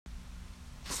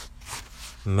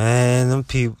Man, them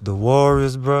people, the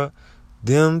Warriors, bro,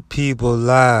 them people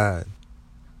lied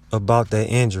about that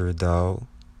injury, dog.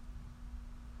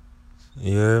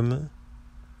 You hear me?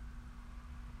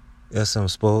 SM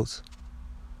Sports.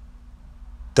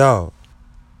 Dog.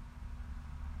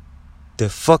 The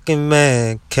fucking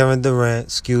man, Kevin Durant,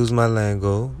 excuse my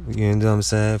lingo, you know what I'm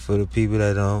saying, for the people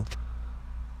that don't,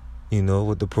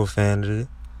 with the profanity.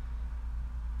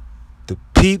 The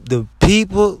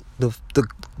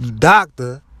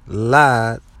doctor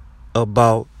lied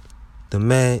about the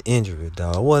man injury,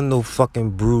 dog. It wasn't no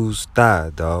fucking bruised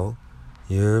thigh, dog.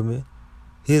 You hear me?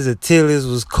 His Achilles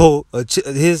was cold.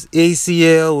 His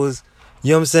ACL was,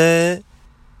 you know what I'm saying?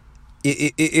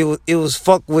 It was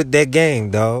fucked with that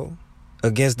game, dog.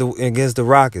 Against the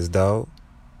Rockets, dog.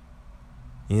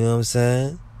 You know what I'm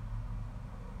saying?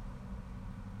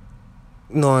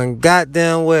 Knowing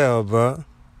goddamn well, bro.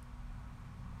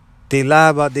 They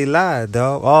lied,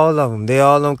 dog. All of them.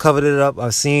 All of them covered it up.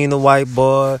 I've seen the white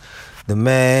boy, the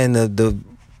man, the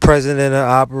president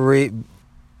of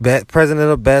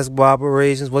basketball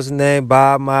operations. What's his name?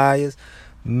 Bob Myers.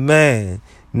 Man,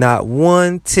 not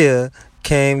one tear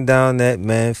came down that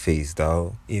man's face,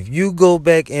 dog. If you go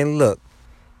back and look,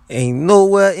 ain't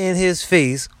nowhere in his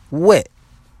face wet.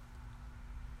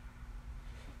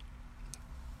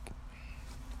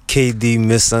 KD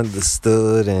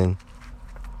misunderstood and...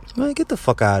 Man, get the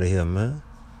fuck out of here, man.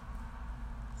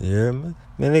 You hear me?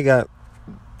 Man, they got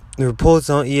the reports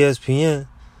on ESPN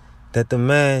that the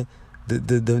man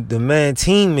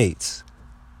teammates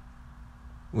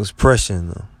was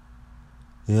pressuring them.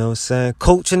 You know what I'm saying?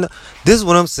 Coaching. This is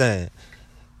what I'm saying.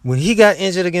 When he got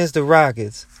injured against the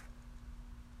Rockets,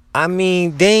 I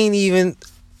mean, they ain't even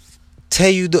tell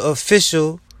you the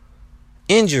official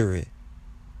injury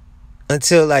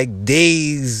until like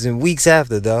days and weeks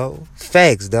after, dog.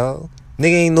 Facts, dog.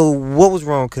 Nigga ain't know what was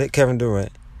wrong with Kevin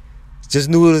Durant. Just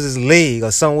knew it was his leg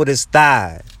or something with his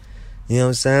thigh. You know what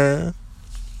I'm saying?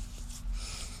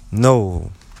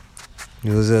 No.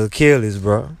 It was Achilles,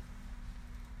 bro.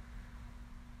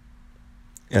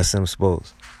 SM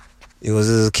Sports. It was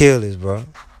his Achilles, bro.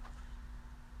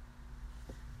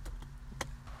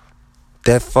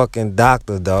 That fucking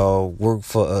doctor, dog, worked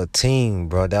for a team,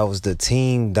 bro. That was the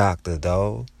team doctor,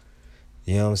 dog.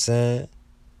 You know what I'm saying?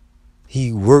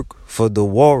 He worked for the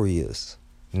Warriors,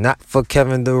 not for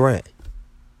Kevin Durant.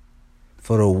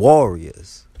 For the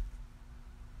Warriors.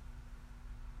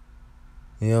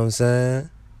 You know what I'm saying?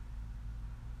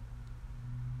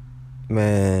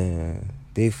 Man,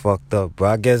 they fucked up,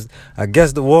 bro. I guess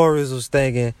the Warriors was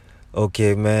thinking,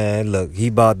 okay, man, look, he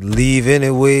about to leave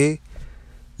anyway.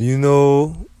 You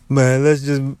know, man, let's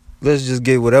just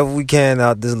get whatever we can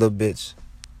out this little bitch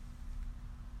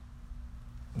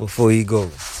before he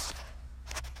goes.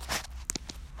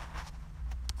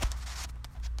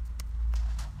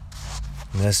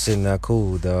 That shit not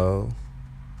cool, dog.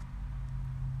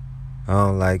 I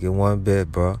don't like it one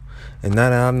bit, bro. And now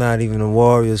that I'm not even a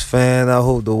Warriors fan, I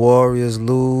hope the Warriors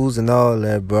lose and all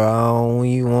that, bro. I don't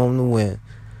even want them to win.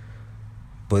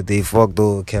 But they fucked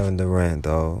over Kevin Durant,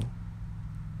 dog.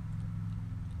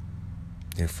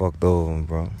 They fucked over him,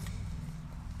 bro.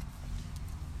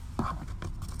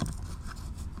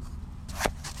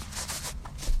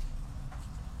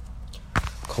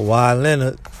 Kawhi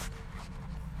Leonard.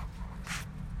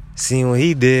 Seen what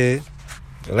he did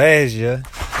last year.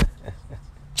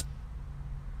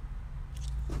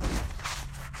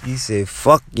 He said,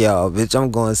 fuck y'all, bitch. I'm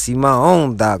going to see my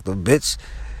own doctor, bitch.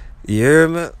 You hear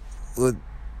me?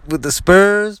 With the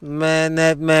Spurs, man,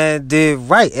 that man did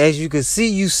right. As you can see,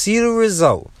 you see the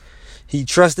result. He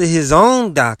trusted his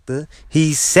own doctor.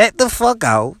 He sat the fuck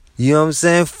out. You know what I'm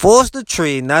saying? Forced the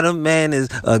trade. Now the man is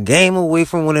a game away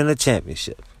from winning a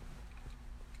championship.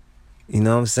 You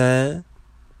know what I'm saying?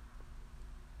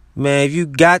 Man, if you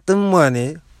got the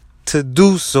money to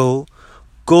do so,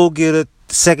 go get a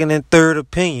second and third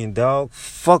opinion, dog.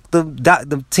 Fuck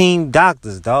the team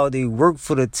doctors, dog. They work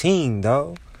for the team,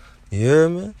 dog. You hear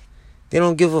me? They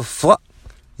don't give a fuck.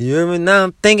 You hear me? Now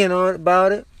I'm thinking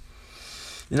about it.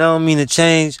 And I don't mean to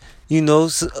change, change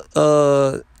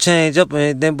up and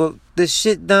anything, but the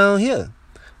shit down here.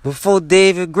 Before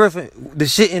David Griffin, the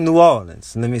shit in New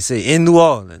Orleans, let me say, in New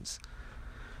Orleans.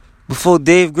 Before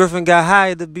Dave Griffin got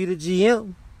hired to be the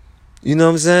GM. You know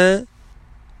what I'm saying?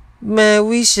 Man,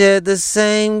 we shared the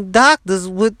same doctors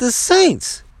with the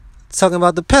Saints. Talking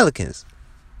about the Pelicans.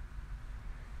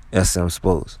 SM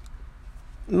Sports.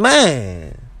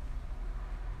 Man.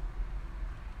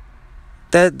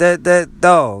 That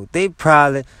dog. They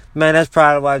probably... Man, that's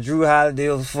probably why Drew Holiday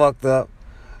was fucked up.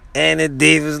 Anthony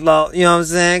Davis lost. You know what I'm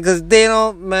saying? Because they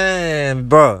don't... Man,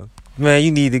 bro. Man,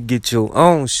 you need to get your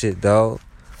own shit, dog.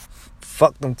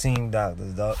 Fuck them team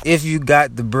doctors, dog. If you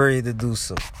got the bread to do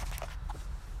so.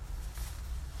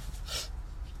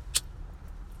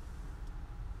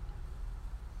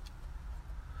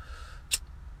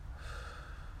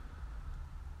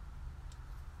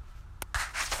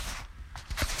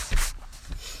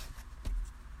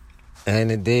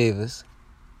 Anthony Davis.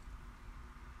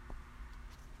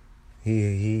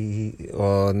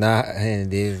 Not Anthony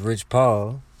Davis, Rich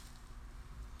Paul.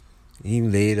 He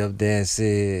laid up there and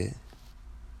said,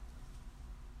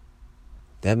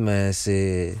 that man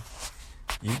said,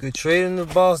 you could trade him to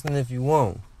Boston if you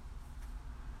want.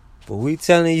 But we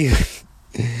telling you,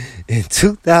 in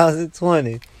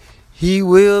 2020, he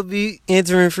will be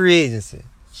entering free agency.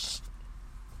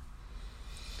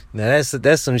 Now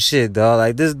that's some shit, dog.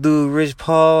 Like this dude, Rich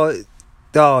Paul,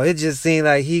 dog, it just seemed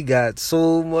like he got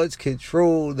so much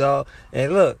control, dog.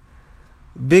 And look,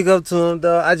 big up to him,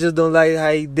 dog. I just don't like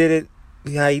how he did it,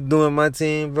 how he doing my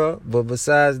team, bro. But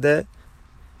besides that,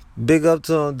 big up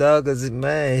to him, dog, because,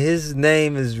 man, his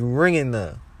name is ringing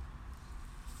now.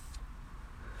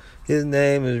 His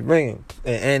name is ringing.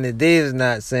 And Anthony Davis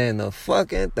not saying a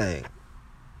fucking thing.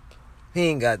 He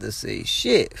ain't got to say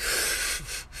shit.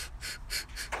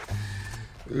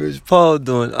 Rich Paul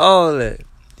doing all that.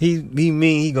 He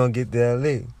mean he gonna get to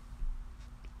LA.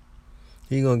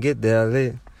 He gonna get to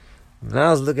LA. And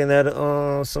I was looking at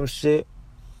some shit.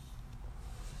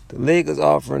 The Lakers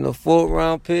offering a 4th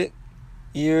round pick.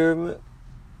 You hear me?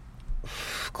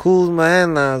 Kuzma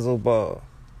and Lonzo Ball.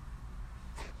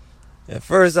 At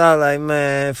first I was like,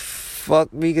 man, fuck,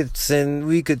 we could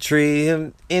trade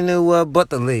him anywhere but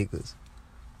the Lakers.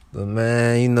 But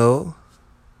man, you know,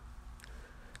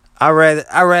 I rather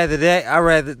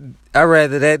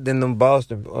that than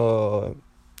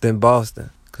Boston,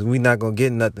 cause we not gonna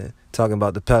get nothing talking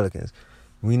about the Pelicans.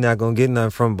 We not gonna get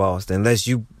nothing from Boston unless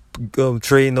you go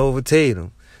trading over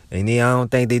Tatum, and I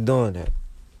don't think they doing that.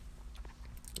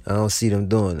 I don't see them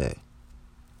doing that.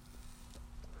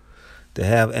 To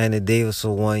have Anthony Davis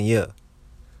for 1 year,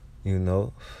 you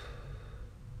know.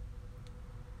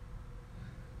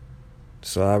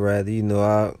 So I'd rather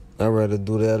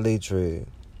do the LA trade.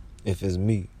 If it's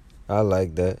me, I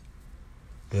like that.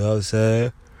 You know what I'm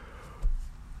saying?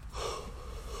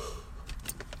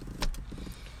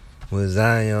 With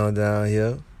Zion down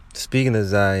here. Speaking of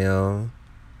Zion,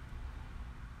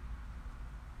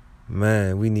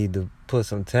 man, we need to put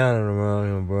some talent around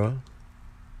him, bro.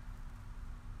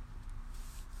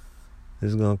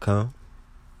 It's gonna come.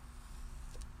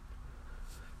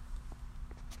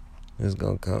 It's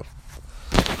gonna come.